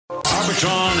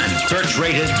Arbitron and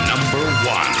search-rated number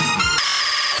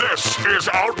 1. This is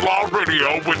Outlaw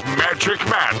Radio with Magic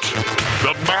Matt,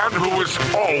 the man who is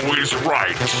always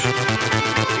right.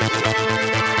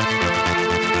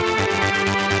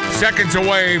 Seconds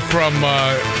away from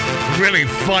really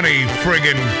funny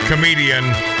friggin' comedian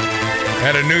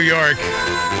out of New York.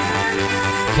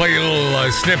 Play a little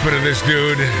snippet of this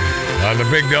dude on the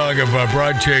big dog of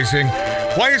broad chasing.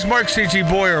 Why is Mark C.G.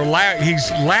 Boyer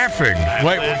he's laughing?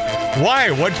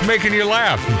 Why? What's making you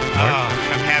laugh?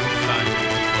 I'm having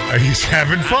fun. He's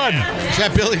having fun. Is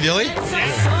that Billy Dilly?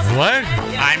 What?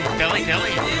 I'm Billy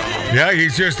Dilly. Yeah,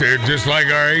 he's just like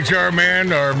our HR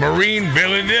man, our Marine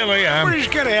Billy Dilly. We're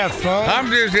just gonna have fun. I'm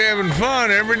just having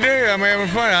fun every day. I'm having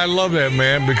fun. I love that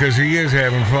man because he is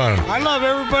having fun. I love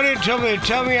everybody until they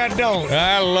tell me I don't.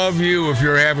 I love you if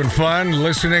you're having fun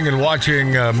listening and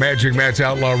watching Magic Matt's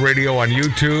Outlaw Radio on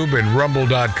YouTube and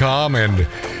Rumble.com and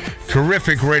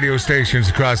terrific radio stations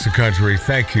across the country.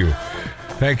 Thank you.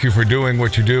 Thank you for doing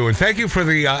what you do. And thank you for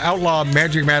the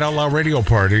Magic Matt Outlaw Radio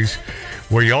parties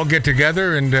where you all get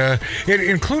together, and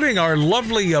including our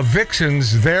lovely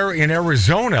Vixens there in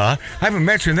Arizona. I haven't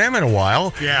mentioned them in a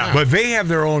while, but they have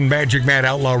their own Magic Matt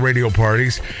Outlaw Radio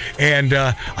parties, and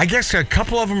I guess a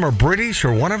couple of them are British,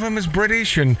 or one of them is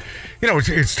British, and you know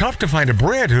it's tough to find a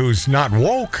Brit who's not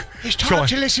woke. It's time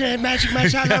to listen to Magic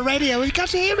Matt Outlaw Radio. We got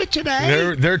to hear it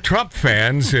today. They're Trump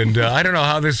fans, and I don't know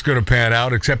how this is going to pan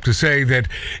out, except to say that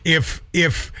if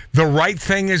the right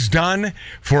thing is done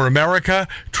for America,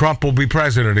 Trump will be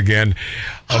president again.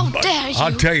 How dare you?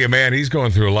 I'll tell you, man, he's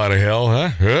going through a lot of hell, huh?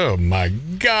 Oh my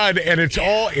God! And it's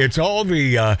all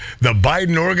the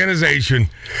Biden organization.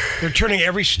 They're turning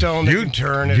every stone they can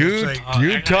turn. Everything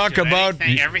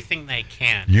they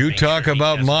can. You talk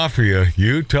about mafia.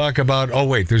 You talk about. Oh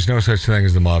wait, there's no such thing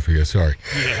as the mafia. Sorry.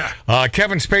 Yeah.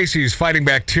 Kevin Spacey is fighting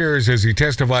back tears as he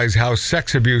testifies how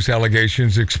sex abuse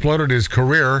allegations exploded his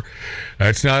career.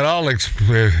 That's not all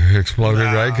exploded,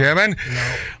 right, Kevin?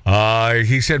 No.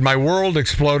 He said, "My world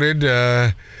exploded."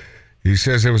 He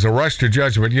says there was a rush to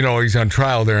judgment. You know, he's on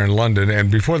trial there in London. And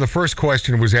before the first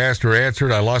question was asked or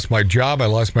answered, I lost my job. I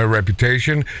lost my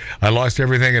reputation. I lost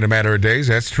everything in a matter of days.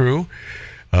 That's true.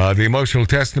 The emotional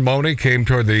testimony came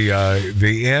toward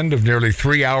the end of nearly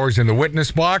 3 hours in the witness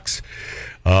box.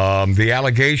 The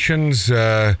allegations...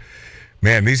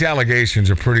 Man, these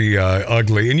allegations are pretty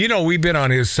ugly. And, you know, we've been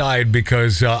on his side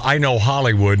because I know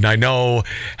Hollywood, and I know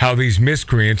how these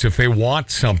miscreants, if they want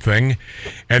something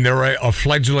and they're a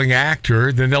fledgling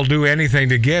actor, then they'll do anything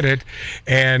to get it.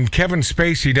 And Kevin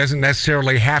Spacey doesn't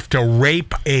necessarily have to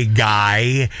rape a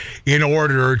guy in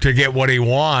order to get what he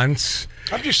wants.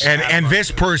 And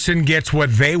this person gets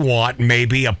what they want,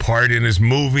 maybe a part in his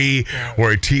movie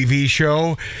or a TV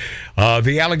show.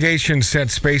 The allegations sent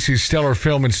Spacey's stellar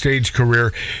film and stage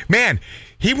career. Man,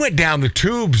 he went down the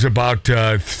tubes about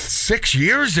 6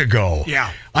 years ago.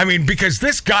 Yeah. I mean, because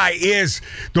this guy is,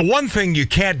 the one thing you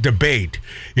can't debate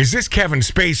is this Kevin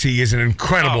Spacey is an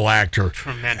incredible actor.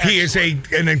 Tremendous. He is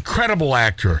an incredible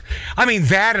actor. I mean,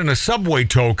 that and a subway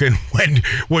token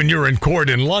when you're in court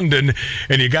in London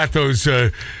and you got those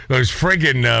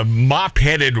friggin'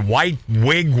 mop-headed white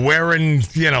wig wearing,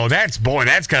 you know, that's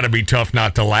got to be tough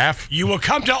not to laugh. You will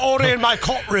come to order in my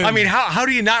courtroom. I mean, how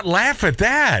do you not laugh at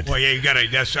that? Well, yeah, you got to,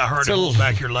 that's hard to hold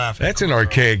back your laugh. That's an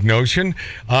archaic notion.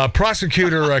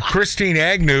 Prosecutor Christine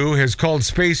Agnew has called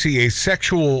Spacey a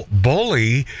sexual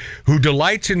bully who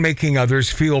delights in making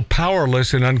others feel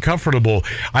powerless and uncomfortable.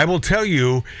 I will tell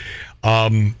you,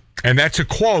 and that's a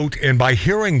quote, and by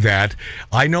hearing that,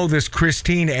 I know this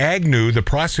Christine Agnew, the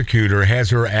prosecutor,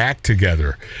 has her act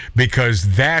together,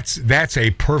 because that's a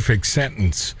perfect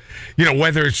sentence. You know,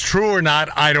 whether it's true or not,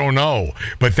 I don't know,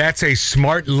 but that's a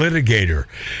smart litigator.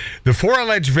 The four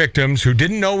alleged victims who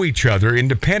didn't know each other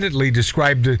independently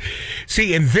described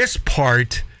see, in this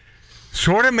part,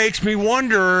 sort of makes me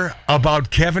wonder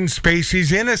about Kevin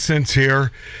Spacey's innocence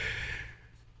here.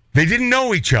 They didn't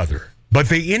know each other, but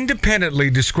they independently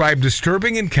described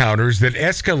disturbing encounters that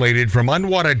escalated from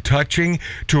unwanted touching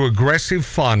to aggressive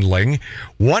fondling.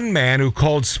 One man who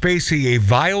called Spacey a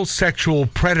vile sexual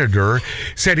predator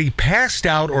said he passed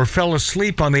out or fell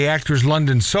asleep on the actor's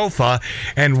London sofa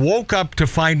and woke up to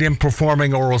find him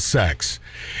performing oral sex.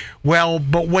 Well,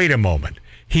 but wait a moment.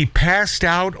 He passed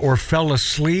out or fell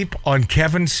asleep on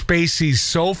Kevin Spacey's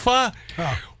sofa?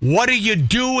 What are you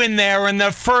doing there in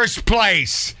the first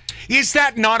place? Is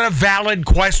that not a valid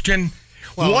question?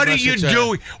 Well, what are you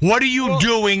doing? What are you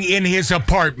doing in his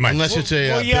apartment? Unless it's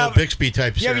a Bill Bixby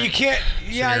type. Yeah, but you can't.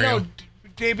 Yeah, scenario. I know,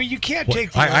 Dave, but you can't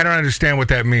take. I don't understand what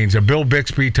that means. A Bill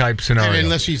Bixby type scenario. I mean,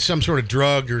 unless he's some sort of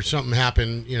drug or something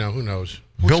happened. You know, who knows?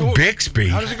 Bill Bixby.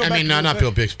 How does it go back to not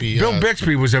Bill Bixby. Bill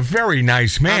Bixby was a very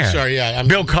nice man. I'm sorry, yeah.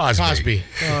 Bill Cosby.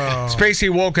 Spacey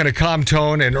woke in a calm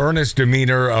tone and earnest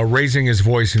demeanor, raising his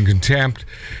voice in contempt.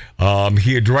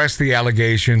 He addressed the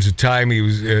allegations. At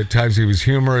times he was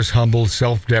humorous, humble,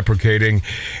 self-deprecating,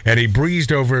 and he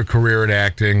breezed over a career in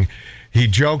acting. He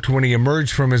joked when he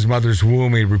emerged from his mother's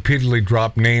womb. He repeatedly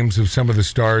dropped names of some of the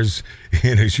stars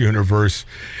in his universe,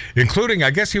 including,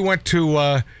 I guess he went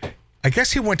to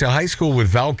high school with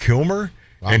Val Kilmer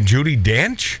and Judi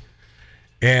Dench,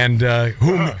 and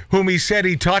whom he said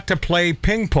he taught to play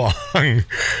ping pong.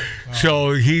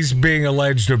 So he's being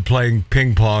alleged of playing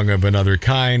ping pong of another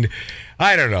kind.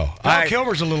 I don't know. Val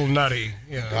Kilmer's a little nutty.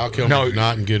 Yeah. Val Kilmer's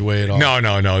not in good way at all.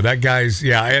 No. That guy's,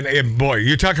 and boy,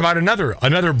 you talk about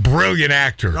another brilliant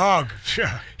actor. Oh,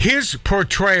 yeah. His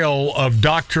portrayal of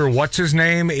Dr. What's his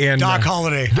name in Doc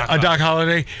Holliday. Doc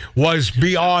Holliday was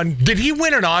beyond. Did he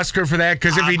win an Oscar for that?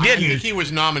 Because if he didn't, I think he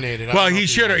was nominated. Well, he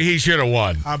should have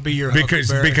won. I'll be your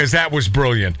because that was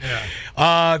brilliant.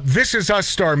 Yeah. This Is Us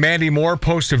star Mandy Moore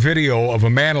posts a video of a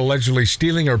man allegedly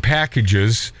stealing her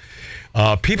packages.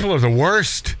 People are the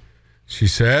worst, she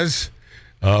says.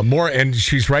 More, and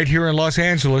she's right here in Los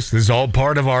Angeles. This is all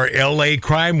part of our L.A.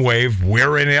 crime wave.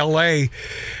 We're in L.A.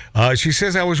 She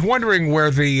says, I was wondering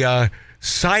where the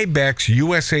Cybex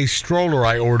USA stroller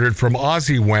I ordered from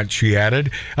Aussie went, she added.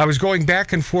 I was going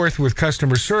back and forth with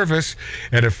customer service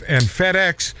and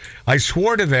FedEx. I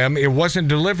swore to them it wasn't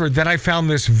delivered. Then I found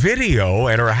this video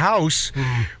at her house.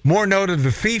 Moore noted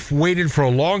the thief waited for a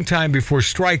long time before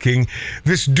striking.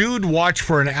 This dude watched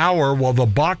for an hour while the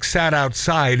box sat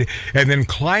outside and then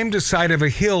climbed the side of a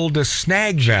hill to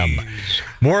snag them.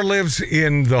 Moore lives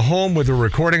in the home with a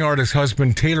recording artist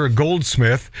husband, Taylor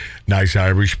Goldsmith, nice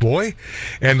Irish boy,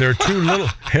 and their two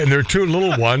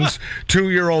little ones,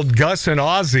 2-year-old Gus and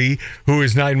Ozzy, who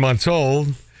is 9 months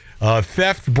old.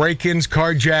 Theft, break-ins,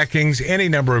 carjackings, any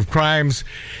number of crimes.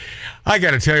 I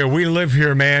got to tell you, we live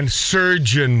here, man.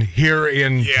 Surgeon here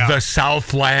in the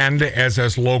Southland, as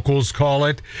us locals call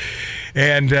it.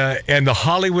 And the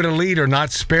Hollywood elite are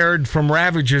not spared from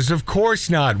ravages. Of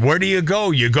course not. Where do you go?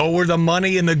 You go where the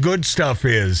money and the good stuff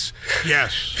is.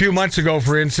 Yes. A few months ago,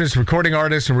 for instance, recording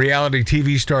artist and reality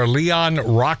TV star Leon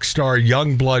Rockstar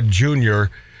Youngblood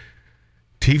Jr.,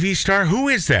 TV star? Who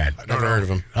is that? I've never heard of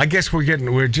him. I guess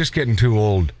we're just getting too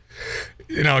old.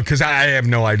 Because I have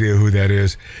no idea who that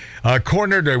is.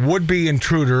 Cornered a would-be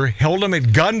intruder, held him at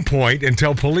gunpoint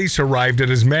until police arrived at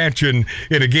his mansion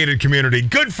in a gated community.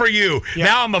 Good for you. Yeah.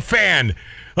 Now I'm a fan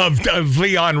of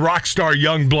Leon Rockstar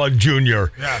Youngblood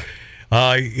Jr. Yeah.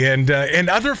 And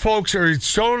other folks are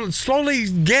slowly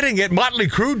getting it. Motley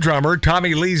Crue drummer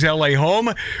Tommy Lee's L.A.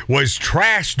 home was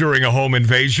trashed during a home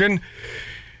invasion.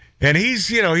 And he's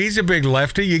a big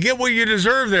lefty. You get what you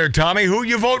deserve there, Tommy. Who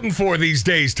you voting for these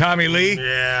days, Tommy Lee?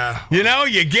 Yeah.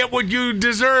 You get what you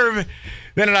deserve.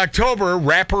 Then in October,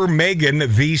 rapper Megan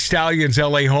Thee Stallion's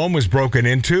L.A. home was broken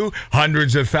into.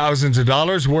 Hundreds of thousands of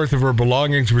dollars worth of her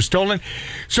belongings were stolen.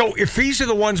 So if these are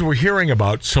the ones we're hearing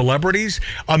about, celebrities,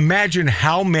 imagine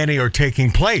how many are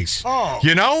taking place.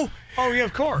 Oh. Oh, yeah,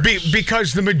 of course.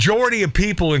 Because the majority of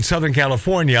people in Southern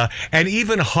California and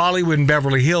even Hollywood and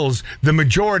Beverly Hills, the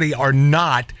majority are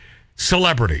not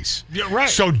celebrities. Yeah, right.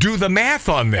 So do the math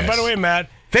on this. And by the way, Matt,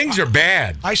 things are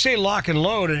bad. I say lock and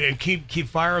load and keep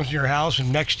firearms in your house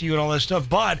and next to you and all that stuff.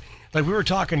 But like we were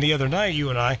talking the other night, you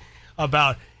and I,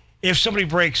 about if somebody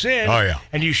breaks in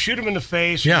and you shoot them in the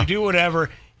face, and you do whatever,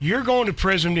 you're going to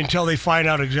prison until they find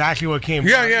out exactly what came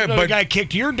from. But the guy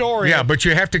kicked your door in. Yeah, but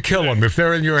you have to kill them. If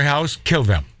they're in your house, kill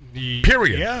them.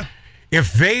 Period. Yeah.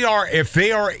 If they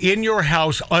are in your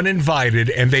house uninvited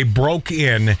and they broke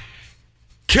in,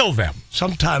 kill them.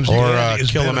 Sometimes or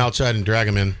kill them outside and drag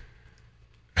them in.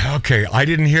 Okay, I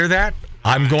didn't hear that.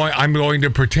 I'm going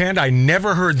to pretend I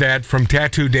never heard that from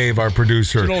Tattoo Dave, our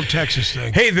producer. It's an old Texas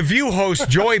thing. Hey, The View host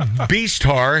Joy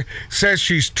Beastar says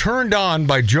she's turned on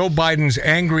by Joe Biden's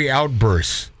angry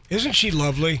outbursts. Isn't she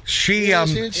lovely?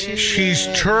 She's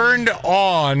turned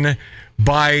on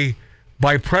by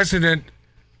President.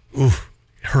 Oof,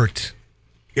 it hurts.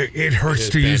 It hurts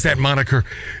to use that moniker.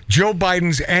 Joe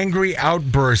Biden's angry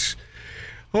outbursts.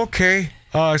 Okay.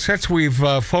 Since we've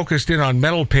focused in on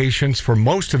mental patients for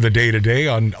most of the day today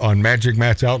on Magic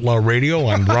Matt's Outlaw Radio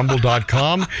on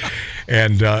Rumble.com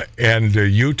and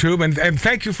YouTube, and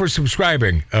thank you for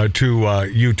subscribing to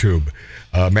YouTube,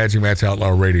 Magic Matt's Outlaw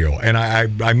Radio, and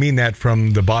I mean that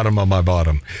from the bottom of my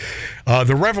bottom.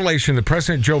 The revelation that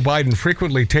President Joe Biden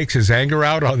frequently takes his anger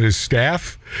out on his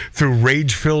staff through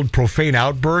rage-filled profane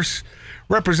outbursts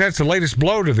represents the latest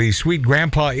blow to the sweet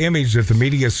grandpa image that the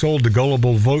media sold to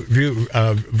gullible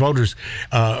voters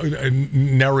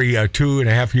nary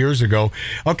 2.5 years ago.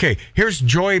 Okay, here's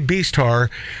Joy Behar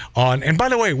on, and by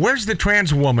the way, where's the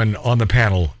trans woman on the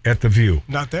panel at The View?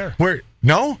 Not there. Where?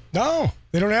 No? No,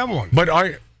 they don't have one.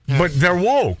 But they're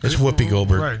woke. That's Whoopi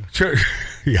Goldberg. Right. Sure.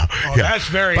 Yeah. Oh, yeah. that's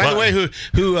very. By the way, who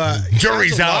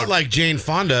Jury's sounds a out. lot like Jane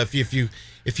Fonda. If you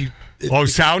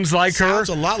Sounds like her? Sounds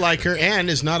a lot like her, and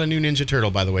is not a new Ninja Turtle,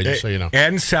 by the way, just so you know.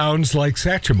 And sounds like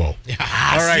Satchmo. Yeah.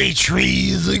 All right.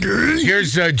 Trees agree.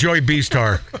 Here's Joy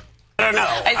Behar. I don't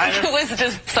know. I think it was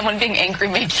just someone being angry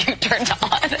made you turned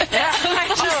on.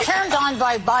 She's turned on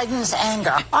by Biden's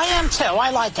anger. I am too. I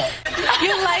like it.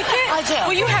 You like it? I do.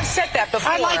 Well, you have said that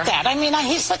before. I like that. I mean,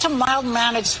 he's such a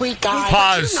mild-mannered, sweet guy.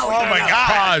 Pause. Oh, my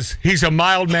God. Pause. He's a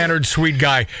mild-mannered, sweet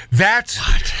guy. That's...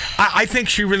 I think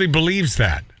she really believes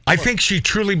that. I think she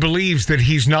truly believes that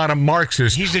he's not a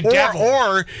Marxist. He's a devil.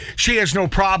 Or she has no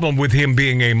problem with him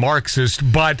being a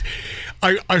Marxist, but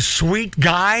a sweet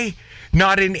guy...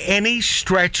 Not in any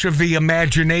stretch of the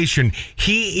imagination.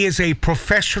 He is a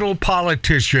professional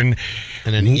politician.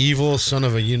 And an evil son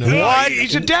of a What?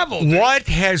 He's a devil. What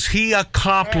has he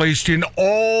accomplished in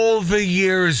all the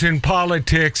years in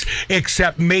politics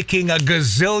except making a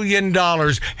gazillion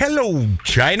dollars? Hello,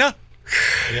 China.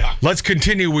 Yeah. Let's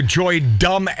continue with Joy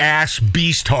Dumbass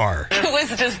Behar. It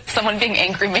was just someone being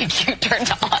angry made you turned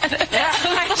on.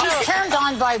 She's turned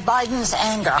on by Biden's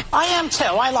anger. I am too.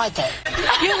 I like it.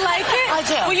 You like it? I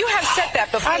do. Well, you have said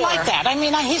that before. I like that. I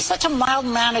mean, he's such a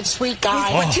mild-mannered, sweet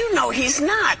guy. But you know he's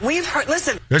not. We've heard.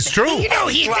 Listen. That's true. You know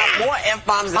he's dropped more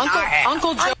f-bombs than I have.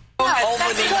 Uncle Joe.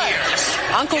 Over the years.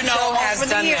 Uncle You know, Joe has over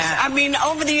the done years. that. I mean,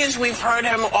 over the years, we've heard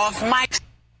him off mic.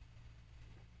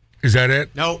 Is that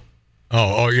it? No.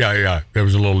 Oh, yeah. There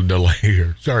was a little delay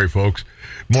here. Sorry, folks.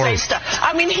 More. Stuff.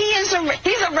 I mean, he's a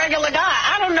regular guy.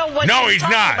 I don't know what. No, he's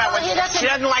not. About. Well, he doesn't- She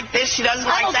doesn't like this. She doesn't I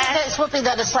like don't think that. it's Whoopi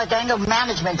that it's like anger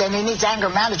management, and he needs anger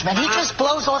management. He just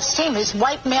blows off steam. His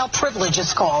white male privilege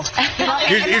is called. You know,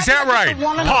 and Is I that think it's right? a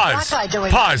woman and a black Pause. guy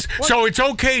doing Pause. that. So it's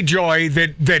okay, Joy,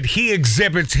 that he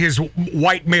exhibits his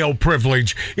white male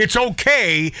privilege. It's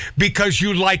okay because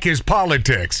you like his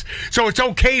politics. So it's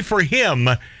okay for him.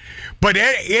 But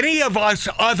any of us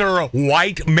other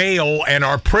white male and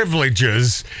our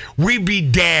privileges, we be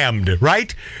damned,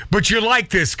 right? But you like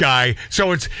this guy,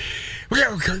 so it's...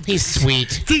 He's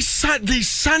sweet. These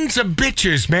sons of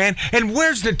bitches, man. And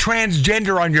where's the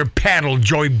transgender on your panel,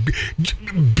 Joy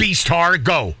Behar?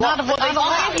 Go. Not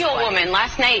I'll give you a woman.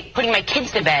 Last night, putting my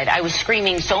kids to bed, I was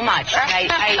screaming so much.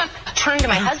 I turned to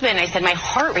my husband and I said, my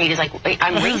heart rate is like,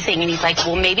 I'm racing. And he's like,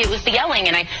 well, maybe it was the yelling.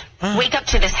 And I wake up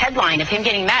to this headline of him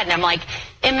getting mad. And I'm like,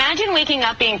 imagine waking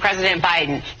up being President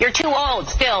Biden. You're too old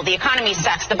still. The economy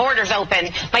sucks. The border's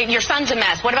open. Your son's a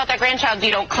mess. What about that grandchild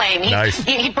you don't claim?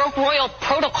 He broke royal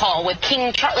protocol with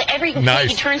King Charles. Every day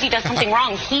he turns, he does something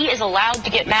wrong. He is allowed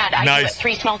to get mad. I do it.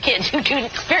 3 small kids who do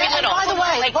very little.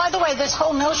 By the way, this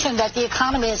whole notion that the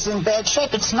economy is in bad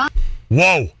shape, it's not.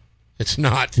 Whoa. It's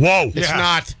not. Whoa. It's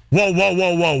not.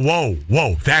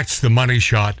 Whoa. That's the money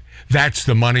shot. That's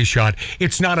the money shot.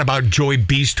 It's not about Joy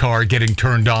Behar getting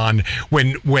turned on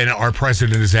when our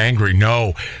president is angry.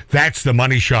 No, that's the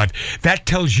money shot. That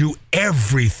tells you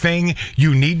everything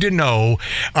you need to know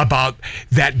about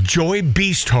that Joy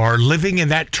Behar living in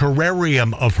that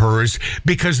terrarium of hers,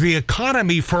 because the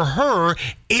economy for her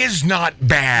is not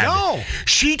bad. No.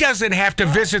 She doesn't have to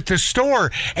visit the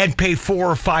store and pay $4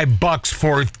 or $5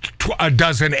 for a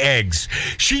dozen eggs.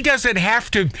 She doesn't have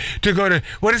to go to,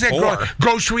 what is that,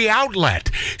 grocery outlet.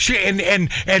 She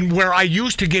and where I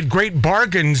used to get great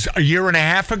bargains a year and a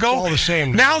half ago, all the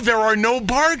same. Now there are no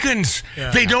bargains.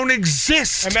 Yeah. They don't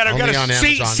exist. And man, I've Only got on to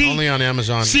Amazon. Only on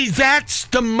Amazon. See, that's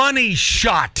the money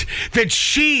shot. That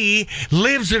she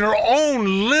lives in her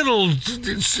own little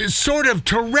sort of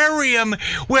terrarium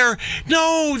where,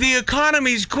 no, the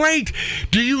economy's great.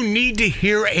 Do you need to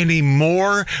hear any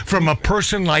more from a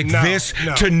person like this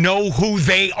to know who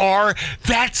they are?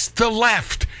 That's the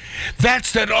left.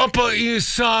 That's that Upper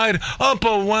East Side,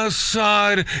 Upper West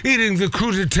Side, eating the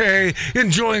crudité,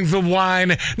 enjoying the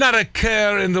wine, not a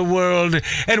care in the world.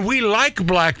 And we like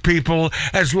black people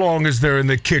as long as they're in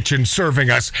the kitchen serving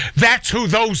us. That's who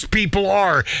those people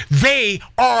are. They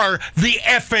are the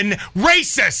effing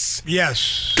racists.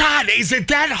 Yes. God, is it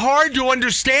that hard to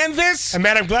understand this? And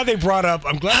man, I'm glad they brought up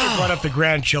the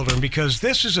grandchildren, because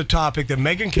this is a topic that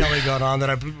Megyn Kelly got on that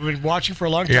I've been watching for a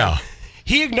long time. Yeah.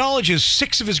 He acknowledges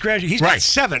 6 of his grandchildren. He's got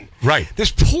 7. Right.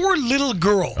 This poor little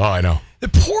girl. Oh, I know. The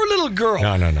poor little girl.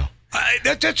 No.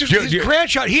 That's just his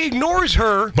grandchild. He ignores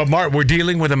her. But Mark, we're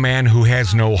dealing with a man who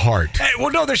has no heart.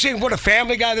 Well, no, they're saying what a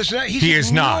family guy. This and that. He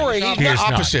is not. He's He is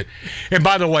not. opposite. And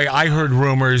by the way, I heard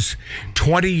rumors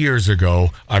 20 years ago.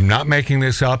 I'm not making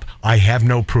this up. I have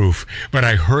no proof, but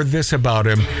I heard this about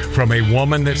him from a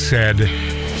woman that said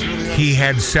they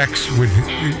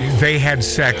had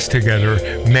sex together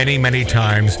many, many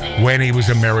times when he was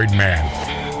a married man.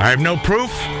 I have no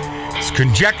proof. It's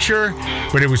conjecture,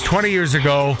 but it was 20 years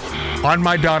ago on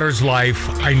my daughter's life.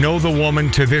 I know the woman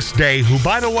to this day, who,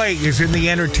 by the way, is in the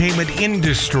entertainment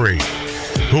industry,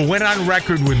 who went on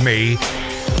record with me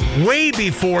way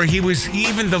before he was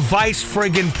even the vice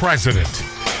friggin' president.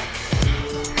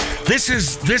 This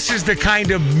is the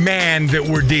kind of man that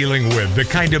we're dealing with, the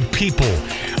kind of people.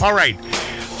 All right.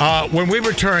 When we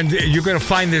return, you're going to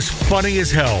find this funny as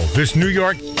hell. This New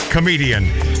York comedian.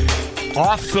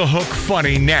 Off the hook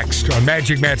funny next on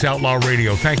Magic Matt's Outlaw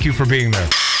Radio. Thank you for being there.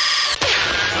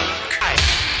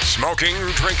 Smoking,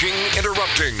 drinking,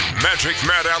 interrupting. Magic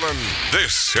Matt Allen.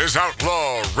 This is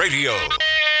Outlaw Radio.